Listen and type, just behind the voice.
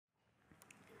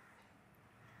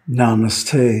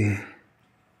Namaste.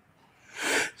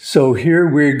 So here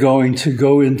we're going to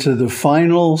go into the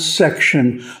final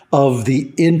section of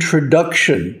the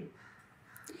introduction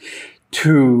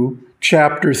to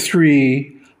Chapter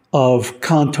 3 of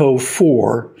Canto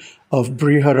 4 of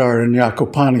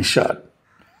Bṛhadāranyaka Upaniṣad.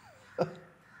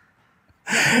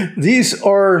 These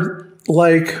are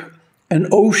like an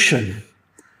ocean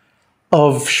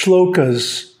of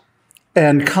shlokas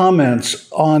and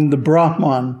comments on the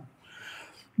Brahman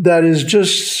that is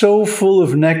just so full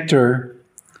of nectar.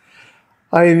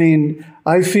 I mean,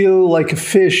 I feel like a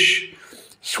fish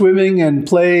swimming and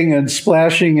playing and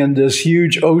splashing in this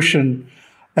huge ocean.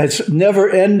 It's never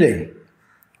ending.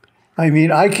 I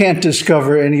mean, I can't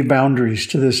discover any boundaries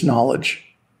to this knowledge.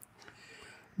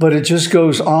 But it just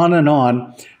goes on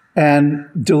and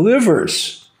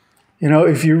delivers. You know,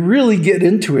 if you really get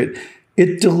into it,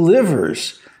 it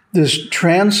delivers this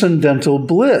transcendental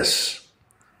bliss.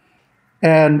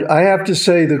 And I have to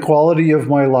say the quality of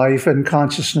my life and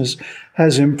consciousness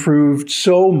has improved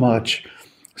so much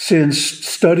since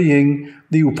studying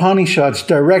the Upaniṣads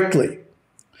directly,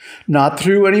 not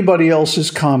through anybody else's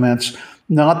comments,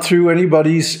 not through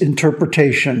anybody's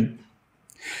interpretation,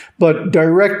 but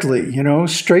directly, you know,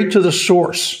 straight to the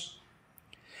source.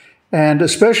 And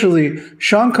especially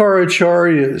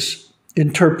Śaṅkarācārya's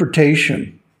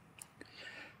interpretation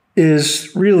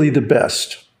is really the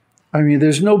best. I mean,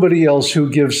 there's nobody else who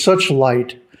gives such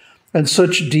light and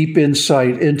such deep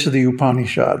insight into the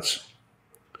Upaniṣads.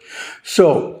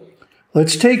 So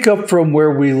let's take up from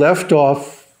where we left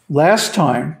off last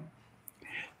time.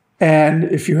 And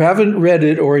if you haven't read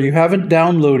it or you haven't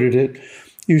downloaded it,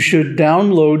 you should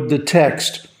download the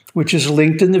text, which is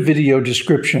linked in the video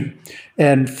description,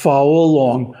 and follow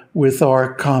along with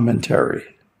our commentary.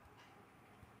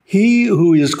 He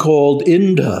who is called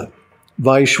Inda,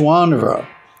 Vaishwanara,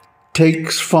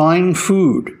 takes fine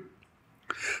food.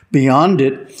 Beyond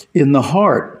it, in the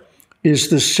heart, is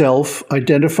the self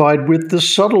identified with the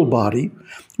subtle body,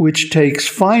 which takes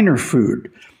finer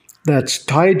food. That's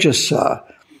Taijasa,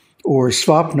 or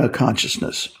Svapna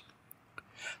consciousness.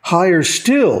 Higher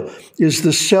still is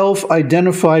the self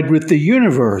identified with the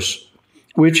universe,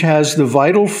 which has the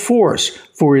vital force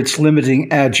for its limiting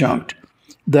adjunct.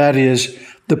 That is,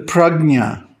 the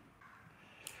prajna.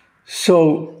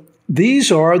 So,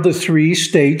 these are the three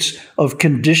states of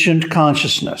conditioned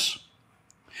consciousness.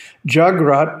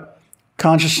 Jagrat,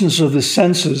 consciousness of the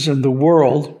senses and the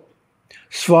world.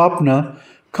 Svapna,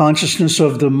 consciousness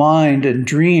of the mind and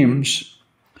dreams.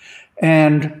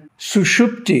 And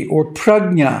Suṣupti, or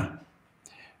prajna,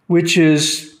 which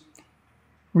is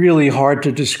really hard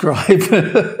to describe,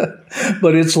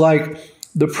 but it's like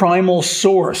the primal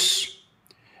source.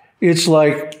 It's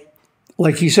like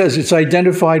he says, it's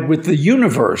identified with the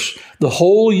universe, the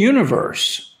whole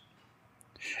universe,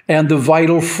 and the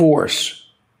vital force.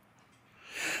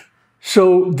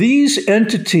 So these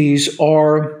entities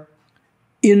are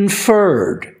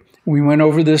inferred. We went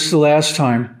over this the last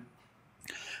time.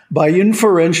 By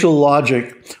inferential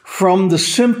logic from the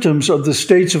symptoms of the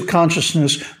states of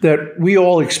consciousness that we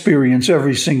all experience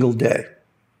every single day.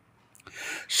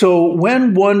 So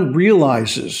when one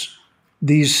realizes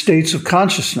these states of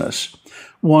consciousness,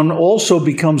 one also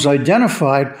becomes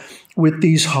identified with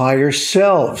these higher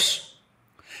selves.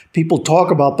 People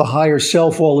talk about the higher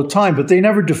self all the time, but they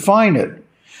never define it.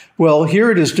 Well,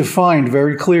 here it is defined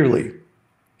very clearly.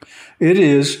 It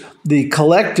is the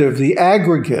collective, the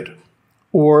aggregate,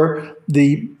 or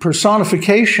the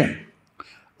personification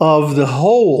of the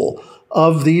whole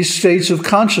of these states of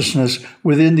consciousness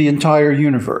within the entire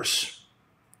universe.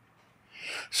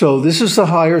 So this is the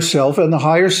higher self, and the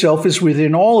higher self is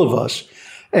within all of us,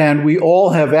 and we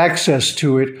all have access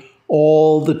to it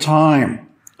all the time.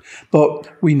 But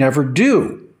we never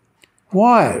do.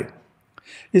 Why?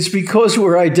 It's because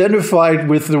we're identified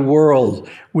with the world,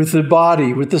 with the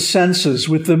body, with the senses,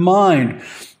 with the mind,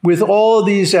 with all of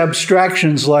these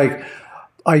abstractions like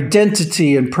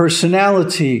identity and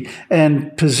personality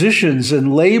and positions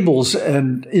and labels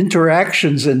and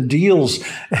interactions and deals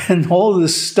and all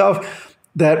this stuff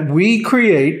that we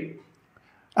create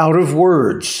out of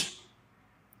words.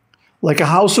 Like a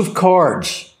house of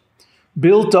cards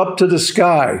built up to the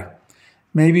sky.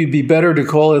 Maybe it'd be better to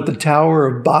call it the Tower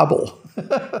of Babel.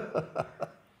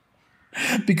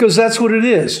 Because that's what it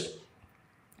is.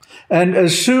 And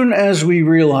as soon as we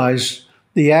realize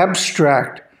the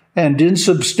abstract and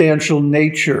insubstantial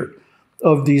nature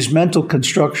of these mental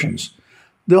constructions,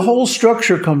 the whole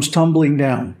structure comes tumbling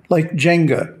down, like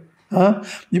Jenga. Huh?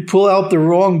 You pull out the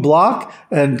wrong block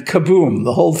and kaboom,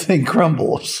 the whole thing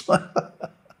crumbles.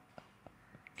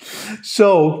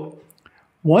 So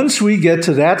Once we get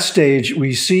to that stage,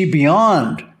 we see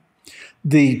beyond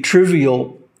the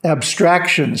trivial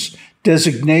abstractions,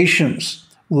 designations,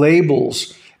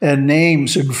 labels, and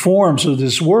names and forms of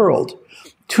this world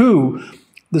to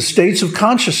the states of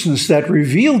consciousness that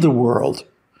reveal the world,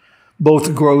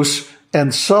 both gross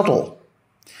and subtle.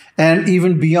 And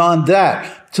even beyond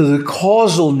that, to the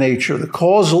causal nature, the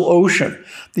causal ocean,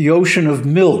 the ocean of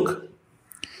milk.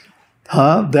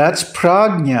 That's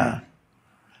prajna.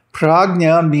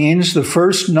 Prajna means the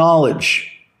first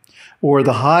knowledge, or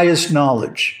the highest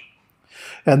knowledge.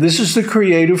 And this is the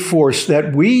creative force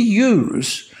that we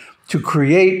use to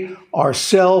create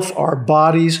ourself, our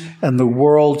bodies, and the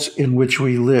worlds in which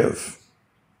we live.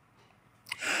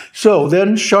 So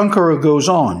then Śaṅkara goes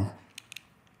on.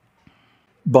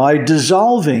 By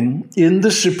dissolving in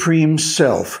the Supreme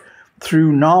Self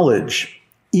through knowledge,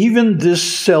 even this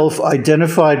self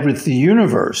identified with the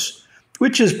universe,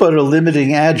 which is but a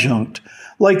limiting adjunct,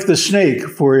 like the snake,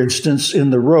 for instance, in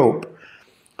the rope,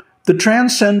 the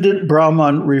transcendent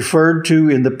Brahman referred to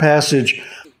in the passage,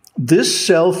 this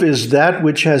self is that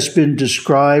which has been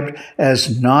described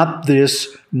as not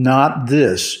this,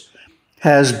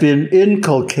 has been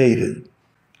inculcated.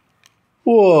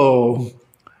 Whoa!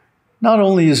 Not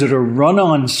only is it a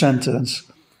run-on sentence,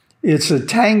 it's a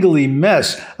tangly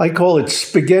mess. I call it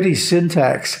spaghetti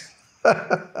syntax.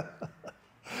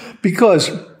 Because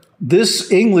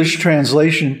this English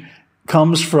translation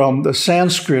comes from the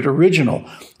Sanskrit original.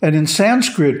 And in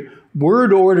Sanskrit,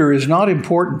 word order is not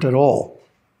important at all.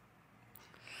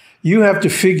 You have to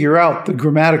figure out the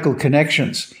grammatical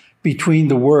connections between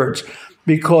the words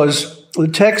because the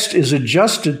text is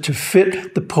adjusted to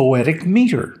fit the poetic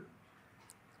meter.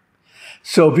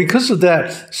 So because of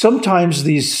that, sometimes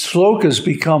these slokas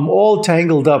become all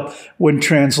tangled up when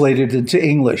translated into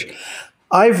English.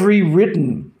 I've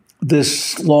rewritten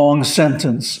this long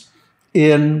sentence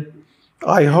in,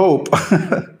 I hope,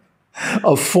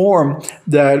 a form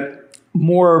that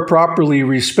more properly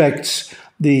respects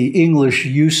the English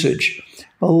usage.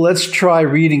 Well, let's try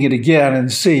reading it again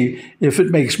and see if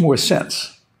it makes more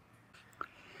sense.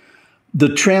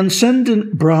 The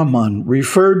transcendent Brahman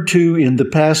referred to in the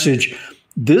passage,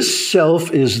 this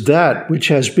self is that which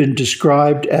has been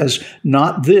described as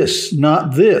not this,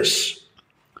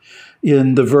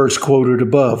 in the verse quoted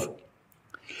above,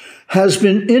 has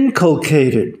been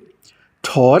inculcated,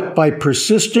 taught by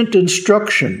persistent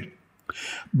instruction,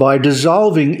 by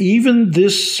dissolving even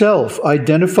this self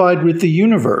identified with the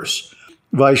universe,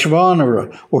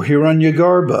 Vaishvanara or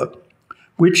Hiranyagarbha,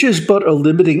 which is but a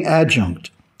limiting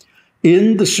adjunct,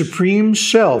 in the Supreme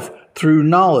Self through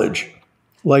knowledge,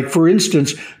 like, for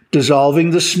instance,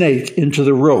 dissolving the snake into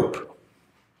the rope.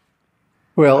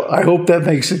 Well, I hope that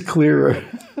makes it clearer.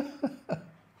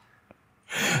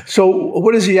 So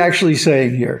what is he actually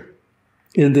saying here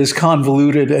in this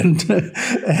convoluted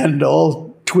and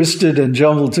all twisted and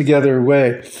jumbled together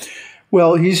way?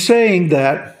 Well, he's saying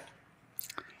that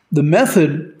the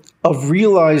method of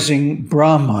realizing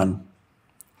Brahman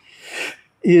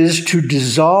is to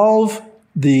dissolve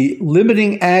the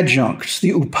limiting adjuncts,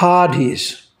 the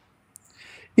upadhis,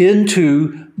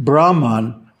 into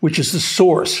Brahman, which is the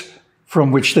source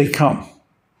from which they come.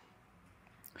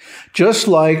 Just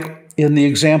like in the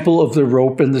example of the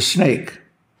rope and the snake.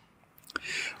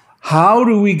 How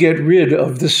do we get rid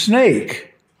of the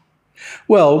snake?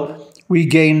 Well, we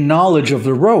gain knowledge of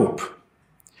the rope.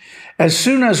 As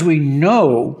soon as we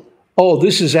know, oh,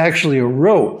 this is actually a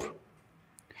rope,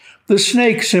 the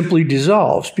snake simply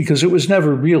dissolves because it was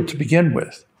never real to begin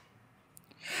with.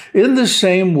 In the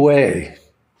same way,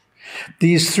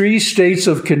 these three states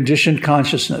of conditioned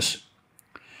consciousness,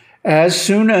 as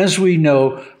soon as we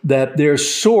know that their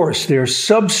source, their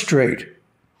substrate,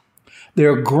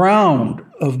 their ground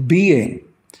of being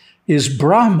is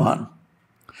Brahman,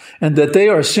 and that they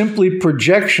are simply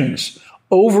projections,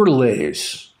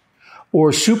 overlays,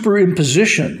 or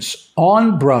superimpositions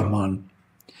on Brahman,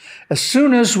 as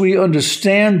soon as we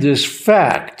understand this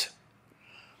fact,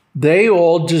 they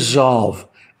all dissolve.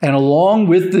 And along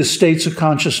with the states of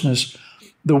consciousness,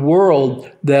 the world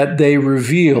that they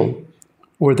reveal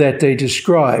or that they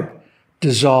describe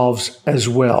dissolves as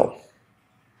well.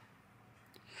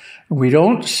 We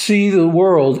don't see the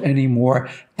world anymore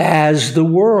as the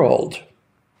world.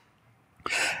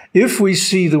 If we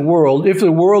see the world, if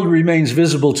the world remains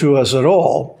visible to us at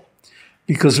all,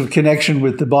 because of connection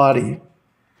with the body,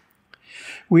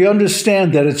 we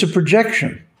understand that it's a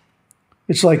projection.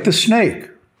 It's like the snake.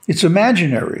 It's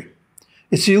imaginary.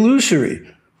 It's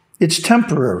illusory. It's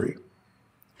temporary.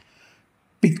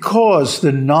 Because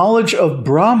the knowledge of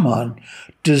Brahman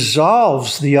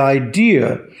dissolves the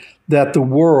idea that the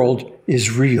world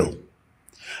is real.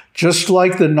 just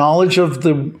like the knowledge of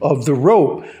the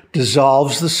rope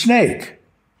dissolves the snake.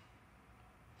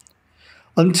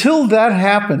 Until that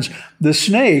happens, the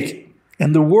snake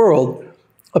and the world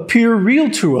appear real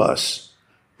to us,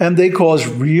 and they cause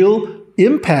real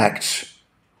impacts,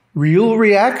 real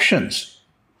reactions.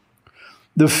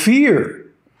 The fear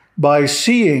by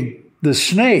seeing the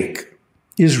snake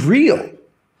is real,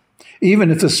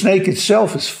 even if the snake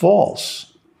itself is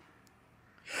false.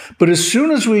 But as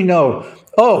soon as we know,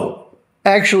 oh,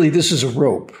 actually this is a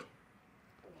rope,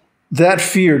 that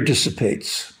fear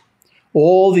dissipates.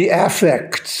 All the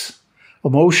affects,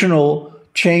 emotional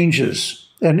changes,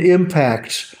 and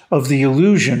impacts of the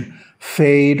illusion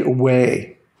fade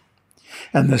away.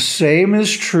 And the same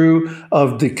is true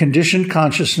of the conditioned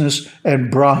consciousness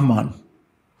and Brahman.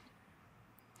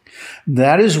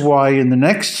 That is why in the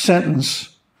next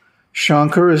sentence,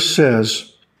 Śaṅkara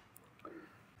says,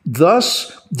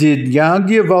 thus did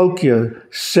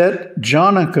Yajnavalkya set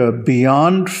Janaka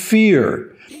beyond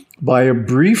fear by a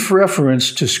brief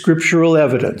reference to scriptural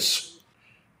evidence.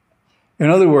 In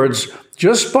other words,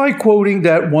 just by quoting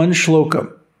that one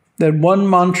shloka, that one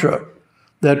mantra,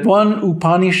 that one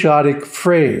Upanishadic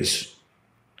phrase,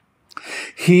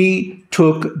 he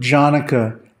took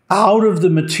Janaka out of the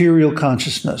material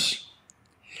consciousness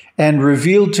and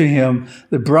revealed to him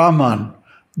the Brahman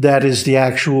that is the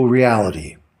actual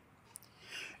reality.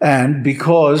 And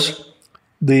because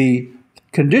the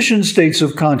conditioned states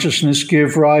of consciousness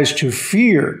give rise to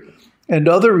fear and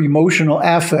other emotional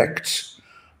affects,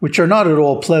 which are not at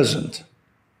all pleasant,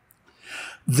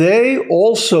 they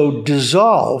also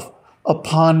dissolve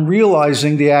upon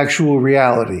realizing the actual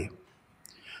reality.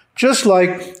 Just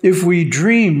like if we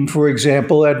dream, for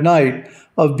example, at night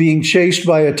of being chased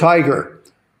by a tiger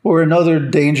or another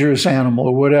dangerous animal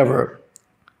or whatever,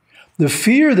 the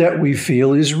fear that we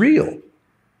feel is real.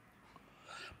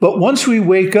 But once we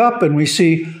wake up and we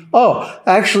see, oh,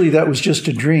 actually that was just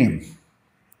a dream,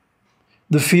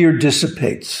 the fear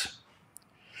dissipates.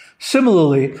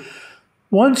 Similarly,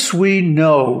 once we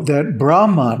know that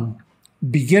Brahman,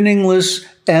 beginningless,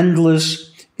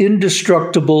 endless,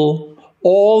 indestructible,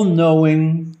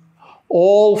 all-knowing,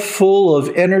 all full of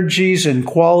energies and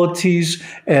qualities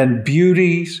and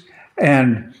beauties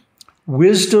and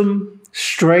wisdom,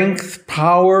 strength,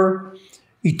 power,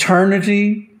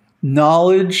 eternity,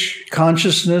 knowledge,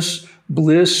 consciousness,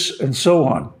 bliss, and so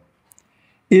on,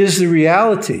 is the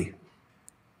reality,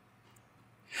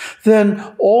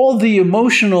 then all the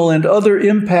emotional and other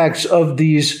impacts of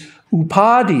these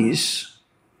upadis,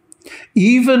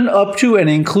 even up to and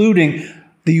including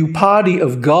the upadi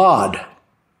of God,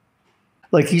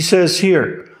 like he says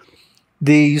here,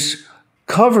 these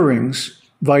coverings,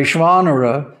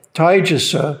 Vaishvanara,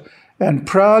 Taijasa, and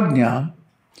Prajna,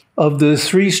 of the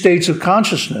three states of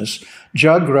consciousness,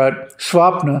 Jagrat,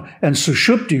 Svapna, and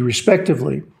Suṣupti,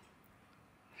 respectively,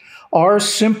 are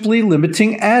simply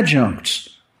limiting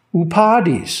adjuncts,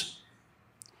 upadis,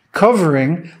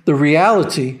 covering the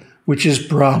reality which is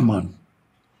Brahman.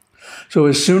 So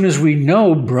as soon as we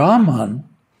know Brahman,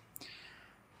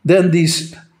 then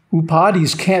these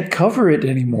upadis can't cover it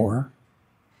anymore,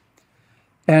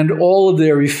 and all of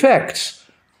their effects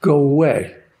go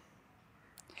away.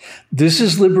 This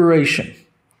is liberation.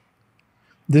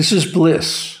 This is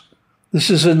bliss. This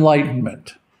is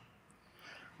enlightenment.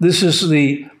 This is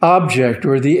the object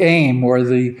or the aim or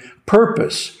the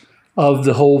purpose of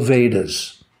the whole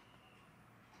Vedas.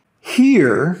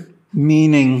 Here,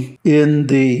 meaning in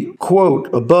the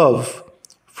quote above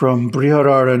from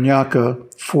Bṛhadāranyaka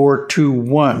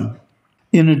 4.2.1,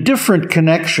 in a different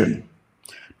connection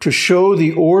to show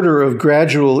the order of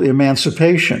gradual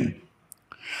emancipation,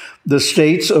 the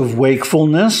states of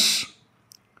wakefulness,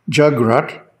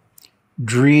 Jagrat,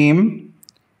 dream,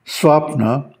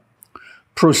 Svapna,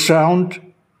 profound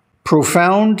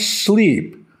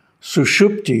sleep,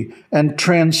 Suṣupti, and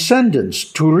transcendence,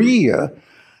 Turiya,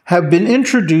 have been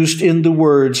introduced in the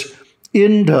words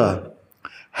Indha,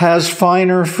 has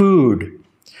finer food,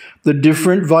 the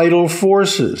different vital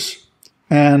forces,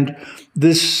 and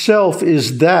this self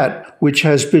is that which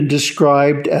has been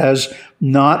described as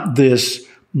not this,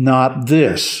 not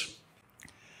this.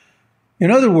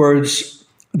 In other words,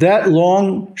 that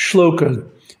long shloka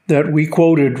that we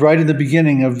quoted right in the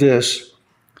beginning of this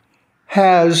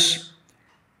has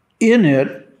in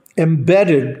it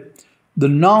embedded the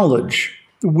knowledge,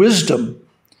 the wisdom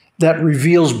that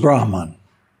reveals Brahman.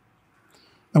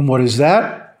 And what is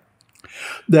that?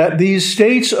 That these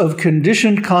states of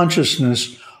conditioned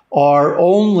consciousness are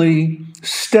only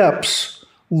steps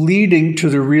leading to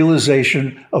the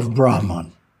realization of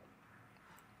Brahman.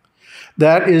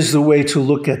 That is the way to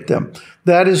look at them.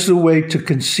 That is the way to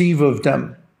conceive of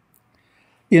them.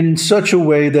 in such a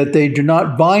way that they do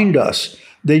not bind us,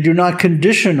 they do not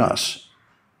condition us,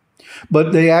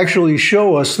 but they actually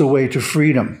show us the way to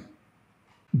freedom.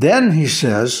 Then he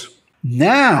says,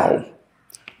 now,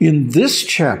 in this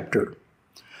chapter,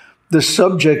 the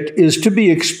subject is to be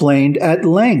explained at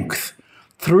length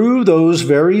through those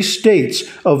very states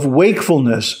of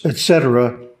wakefulness,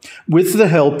 etc., with the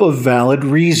help of valid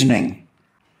reasoning.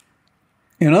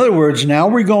 In other words, now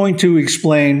we're going to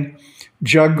explain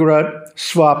Jagrat,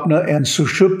 Svapna, and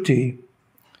Suṣupti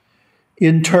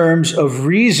in terms of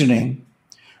reasoning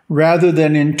rather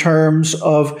than in terms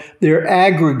of their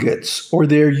aggregates or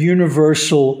their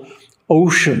universal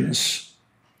oceans,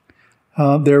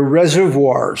 their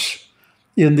reservoirs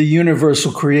in the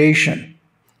universal creation.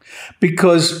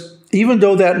 Because even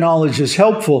though that knowledge is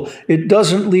helpful, it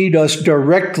doesn't lead us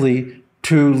directly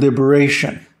to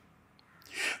liberation.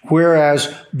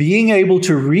 Whereas being able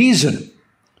to reason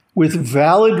with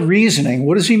valid reasoning,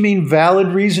 what does he mean, valid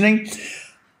reasoning?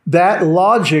 That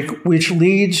logic which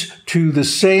leads to the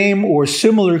same or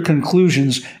similar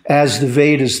conclusions as the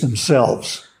Vedas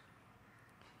themselves.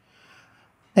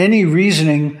 Any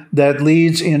reasoning that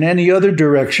leads in any other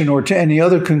direction or to any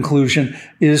other conclusion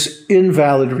is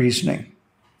invalid reasoning.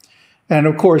 And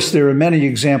of course, there are many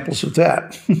examples of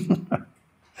that.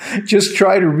 Just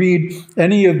try to read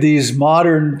any of these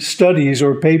modern studies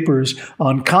or papers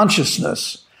on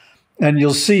consciousness, and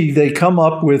you'll see they come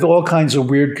up with all kinds of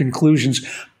weird conclusions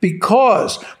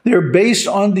because they're based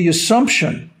on the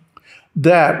assumption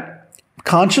that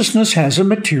consciousness has a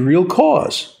material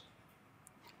cause.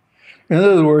 In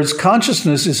other words,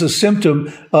 consciousness is a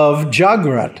symptom of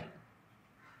Jagrat,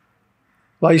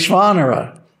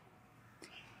 Vaishvanara,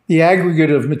 the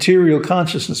aggregate of material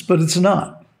consciousness, but it's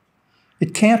not.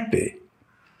 It can't be,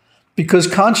 because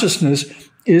consciousness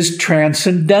is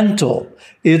transcendental.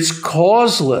 It's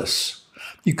causeless.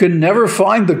 You can never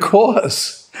find the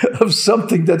cause of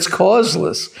something that's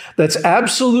causeless. That's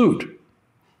absolute.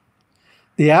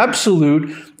 The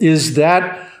absolute is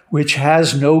that which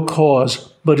has no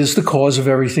cause, but is the cause of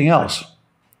everything else.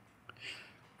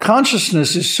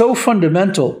 Consciousness is so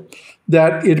fundamental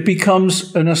that it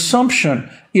becomes an assumption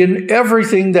in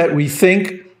everything that we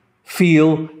think,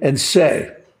 feel, and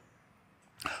say.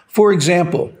 For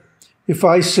example, if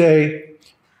I say,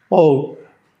 oh,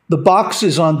 the box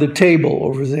is on the table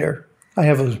over there. I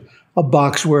have a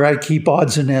box where I keep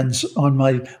odds and ends on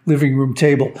my living room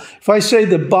table. If I say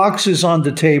the box is on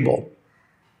the table,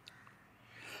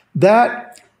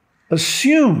 that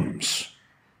assumes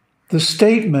the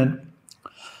statement,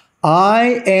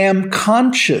 I am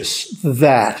conscious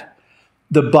that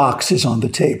the box is on the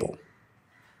table.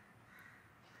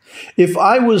 If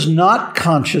I was not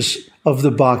conscious of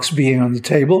the box being on the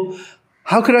table,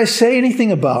 how could I say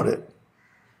anything about it?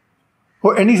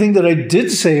 Or anything that I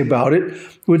did say about it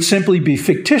would simply be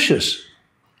fictitious,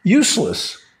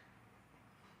 useless.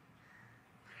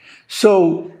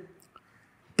 So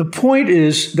the point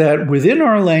is that within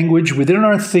our language, within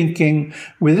our thinking,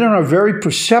 within our very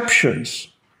perceptions,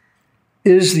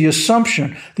 is the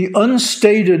assumption, the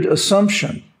unstated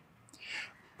assumption,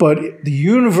 but the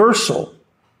universal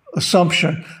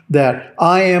assumption that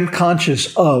I am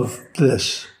conscious of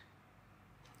this.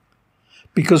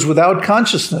 Because without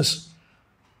consciousness,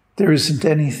 there isn't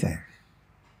anything.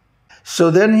 So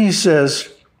then he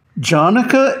says,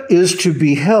 Janaka is to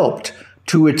be helped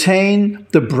to attain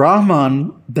the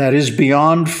Brahman that is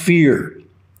beyond fear.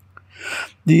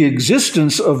 The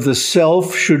existence of the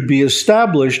self should be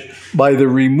established by the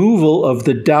removal of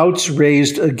the doubts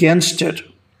raised against it.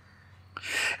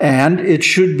 And it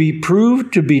should be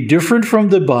proved to be different from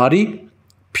the body,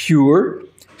 pure,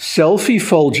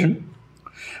 self-effulgent,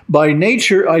 by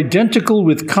nature identical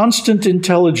with constant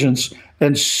intelligence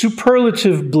and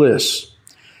superlative bliss,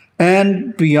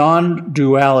 and beyond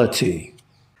duality.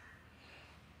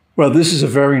 Well, this is a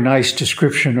very nice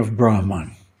description of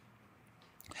Brahman.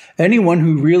 Anyone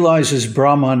who realizes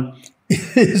Brahman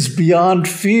is beyond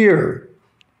fear,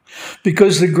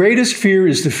 because the greatest fear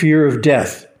is the fear of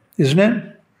death, isn't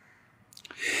it?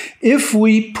 If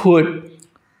we put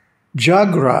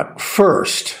Jagrat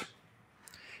first,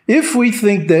 if we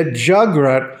think that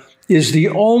Jagrat is the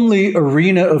only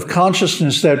arena of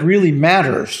consciousness that really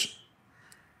matters,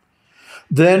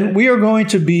 then we are going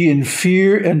to be in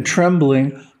fear and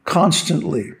trembling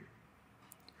constantly.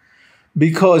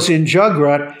 Because in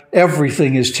Jagrat,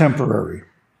 everything is temporary.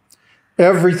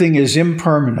 Everything is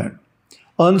impermanent,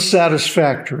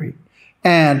 unsatisfactory,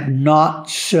 and not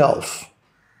self.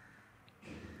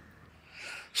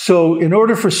 So in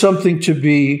order for something to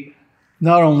be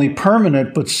not only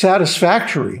permanent, but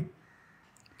satisfactory,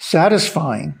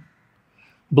 satisfying,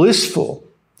 blissful,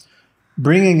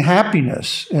 bringing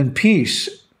happiness and peace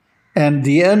and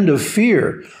the end of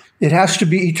fear, it has to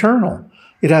be eternal.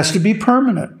 It has to be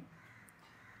permanent.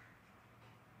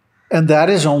 And that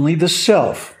is only the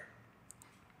self.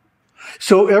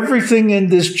 So everything in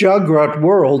this Jagrat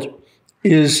world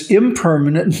is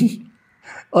impermanent,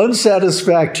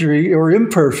 unsatisfactory or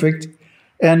imperfect,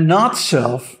 and not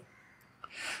self.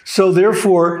 So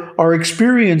therefore, our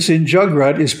experience in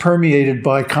Jagrat is permeated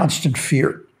by constant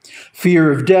fear.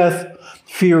 Fear of death,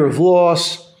 fear of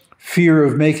loss, fear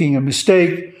of making a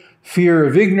mistake, fear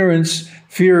of ignorance,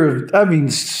 fear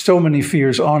of, so many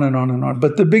fears, on and on and on.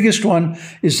 But the biggest one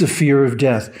is the fear of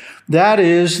death. That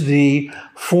is the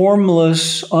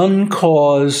formless,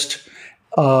 uncaused,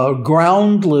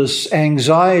 groundless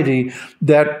anxiety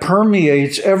that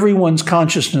permeates everyone's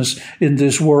consciousness in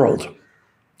this world,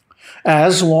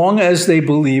 as long as they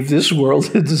believe this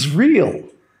world is real.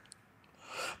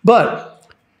 But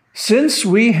since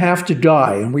we have to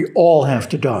die, and we all have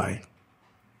to die,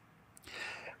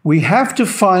 we have to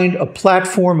find a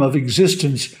platform of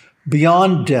existence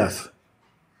beyond death.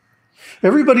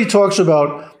 Everybody talks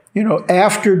about,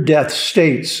 after death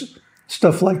states,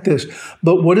 stuff like this.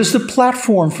 But what is the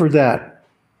platform for that?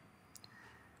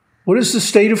 What is the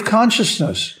state of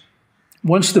consciousness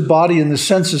once the body and the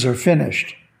senses are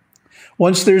finished?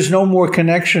 Once there's no more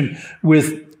connection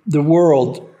with the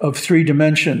world of 3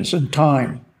 dimensions and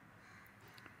time?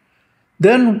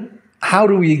 Then how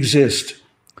do we exist?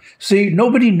 See,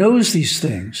 nobody knows these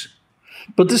things.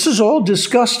 But this is all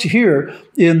discussed here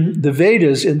in the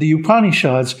Vedas, in the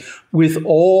Upanishads, with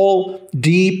all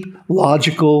deep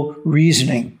logical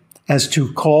reasoning as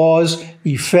to cause,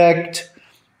 effect,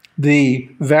 the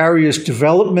various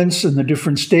developments and the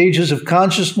different stages of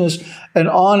consciousness, and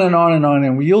on and on and on.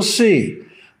 And you'll see,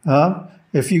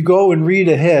 if you go and read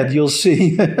ahead, you'll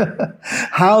see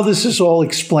how this is all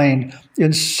explained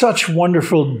in such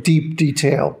wonderful, deep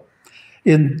detail.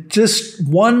 In just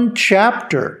one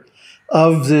chapter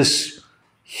of this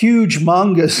huge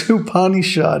mangas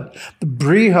Upanishad, the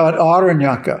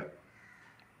Bṛhadāranyaka.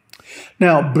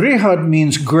 Now, Bṛhad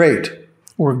means great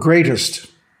or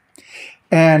greatest.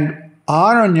 And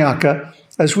Aranyaka,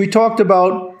 as we talked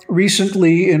about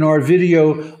recently in our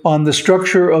video on the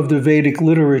structure of the Vedic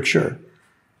literature,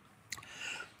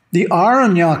 the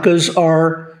Aranyakas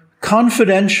are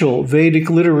confidential Vedic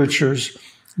literatures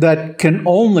that can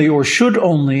only or should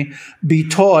only be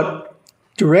taught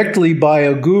directly by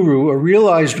a guru, a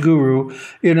realized guru,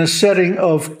 in a setting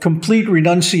of complete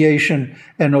renunciation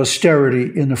and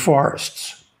austerity in the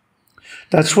forests.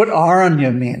 That's what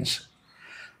Aranya means.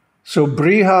 So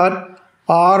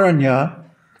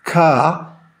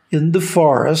Bṛhadāranyaka, in the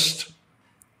forest,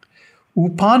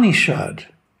 Upaniṣad.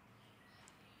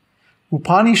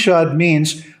 Upaniṣad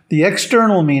means, the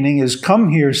external meaning is come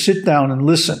here, sit down and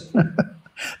listen.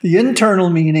 The internal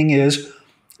meaning is,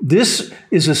 this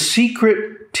is a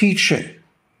secret teaching.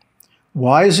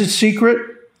 Why is it secret?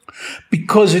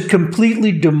 Because it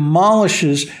completely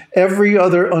demolishes every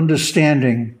other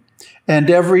understanding and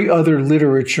every other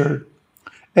literature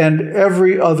and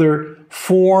every other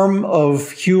form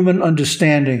of human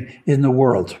understanding in the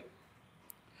world.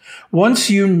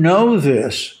 Once you know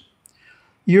this,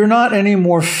 you're not any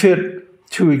more fit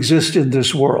to exist in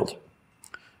this world.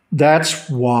 That's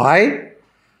why,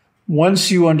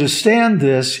 once you understand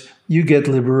this, you get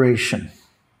liberation.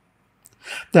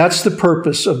 That's the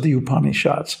purpose of the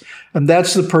Upanishads. And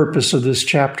that's the purpose of this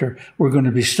chapter we're going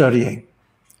to be studying.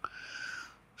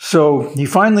 So he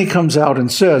finally comes out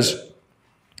and says,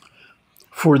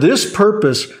 for this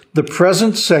purpose, the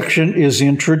present section is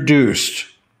introduced.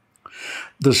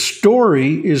 The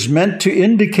story is meant to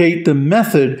indicate the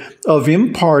method of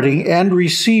imparting and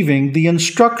receiving the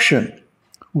instruction,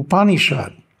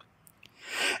 Upanishad,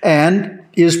 and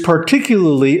is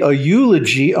particularly a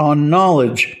eulogy on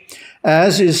knowledge,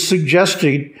 as is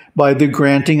suggested by the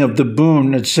granting of the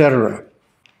boon, etc.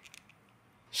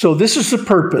 So this is the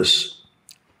purpose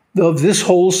of this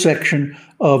whole section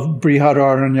of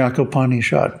Bṛhadāranyaka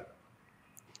Upanishad.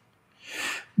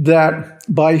 That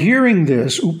by hearing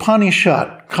this,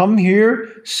 Upanishad, come here,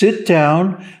 sit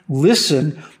down,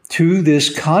 listen to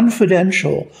this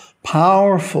confidential,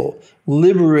 powerful,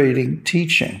 liberating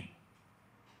teaching,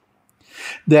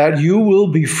 that you will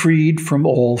be freed from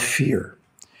all fear.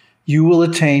 You will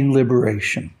attain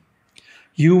liberation.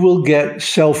 You will get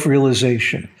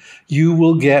self-realization. You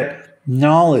will get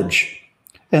knowledge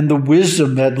and the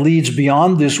wisdom that leads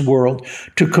beyond this world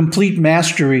to complete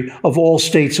mastery of all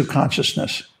states of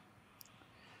consciousness,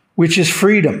 which is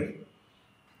freedom.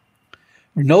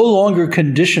 We're no longer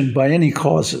conditioned by any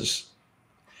causes.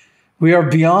 We are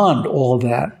beyond all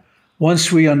that.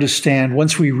 once we understand,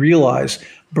 once we realize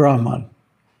Brahman.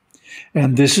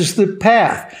 And this is the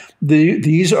path.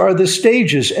 These are the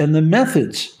stages and the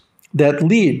methods that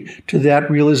lead to that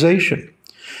realization.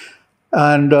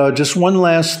 And just one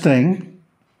last thing.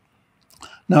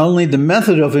 Not only the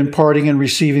method of imparting and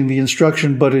receiving the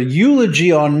instruction, but a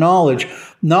eulogy on knowledge.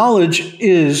 Knowledge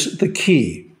is the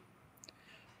key.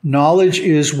 Knowledge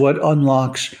is what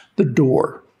unlocks the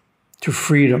door to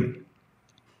freedom,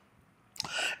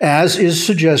 as is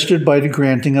suggested by the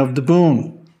granting of the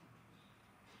boon.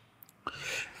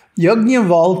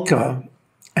 Yajnavalkya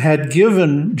had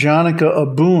given Janaka a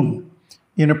boon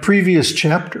in a previous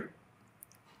chapter,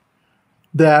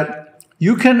 that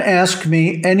you can ask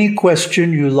me any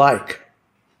question you like.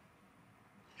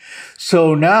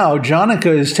 So now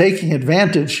Janaka is taking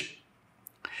advantage,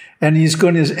 and he's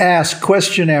going to ask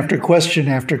question after question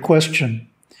after question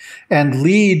and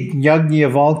lead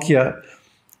Yajnavalkya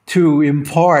to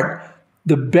impart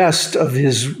the best of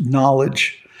his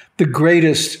knowledge, the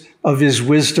greatest of his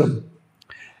wisdom,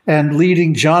 and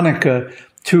leading Janaka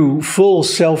to full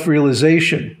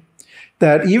self-realization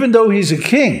that even though he's a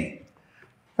king,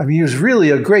 I mean, he was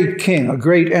really a great king, a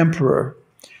great emperor,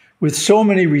 with so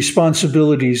many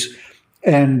responsibilities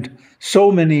and so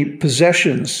many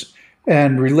possessions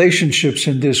and relationships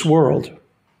in this world.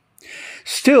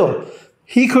 Still,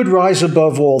 he could rise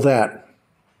above all that.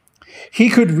 He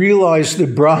could realize the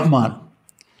Brahman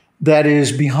that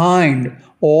is behind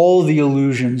all the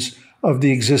illusions of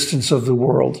the existence of the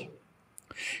world.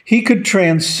 He could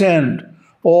transcend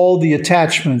all the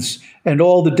attachments and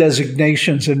all the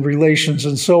designations and relations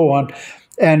and so on,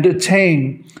 and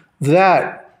attain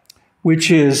that which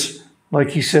is, like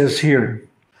he says here,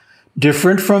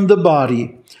 different from the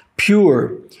body,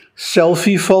 pure,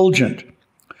 self-effulgent,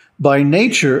 by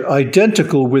nature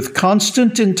identical with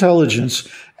constant intelligence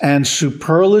and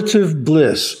superlative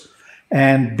bliss,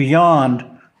 and beyond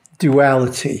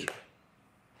duality.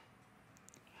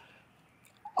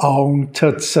 Aum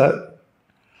Tat Sat.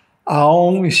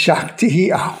 Aum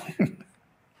Shakti Aum.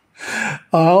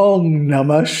 Aum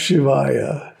Namah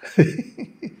Shivaya.